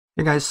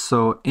Hey guys,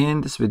 so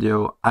in this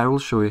video I will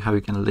show you how you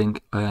can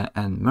link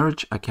and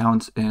merge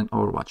accounts in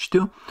Overwatch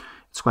 2.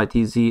 It's quite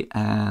easy,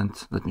 and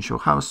let me show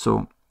how.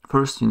 So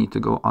first you need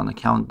to go on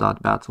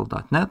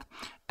account.battle.net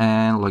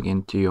and log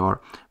into your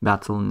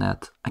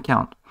Battle.net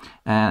account.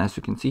 And as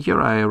you can see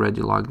here, I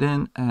already logged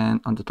in,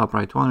 and on the top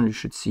right corner you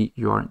should see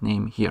your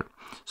name here.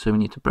 So we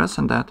need to press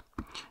on that,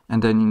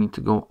 and then you need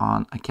to go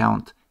on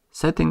account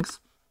settings.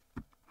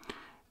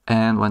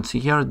 And once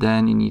you're here,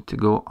 then you need to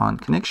go on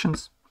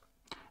connections.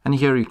 And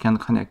here you can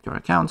connect your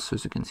accounts. So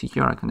as you can see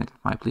here, I connected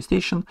my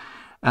PlayStation,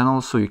 and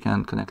also you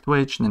can connect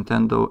Twitch,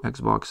 Nintendo,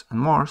 Xbox,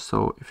 and more.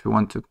 So if you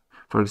want to,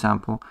 for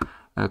example,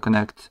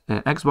 connect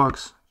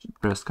Xbox,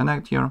 press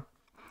connect here.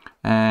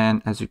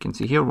 And as you can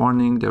see here,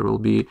 warning, there will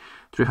be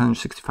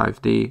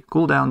 365-day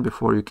cooldown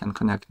before you can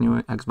connect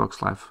new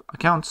Xbox Live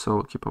accounts.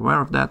 So keep aware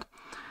of that.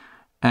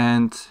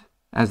 And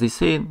as they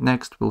say,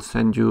 next we'll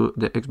send you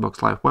the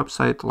Xbox Live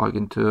website,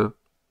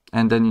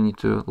 and then you need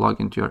to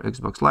log into your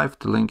Xbox Live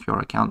to link your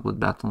account with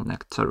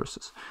Battle.net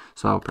services.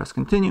 So I'll press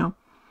continue.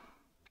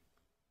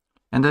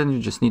 And then you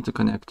just need to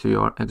connect to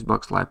your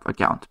Xbox Live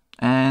account,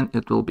 and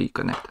it will be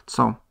connected.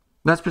 So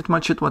that's pretty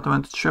much it what I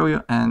wanted to show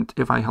you. And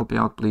if I help you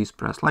out, please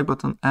press like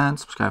button and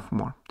subscribe for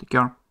more. Take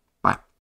care.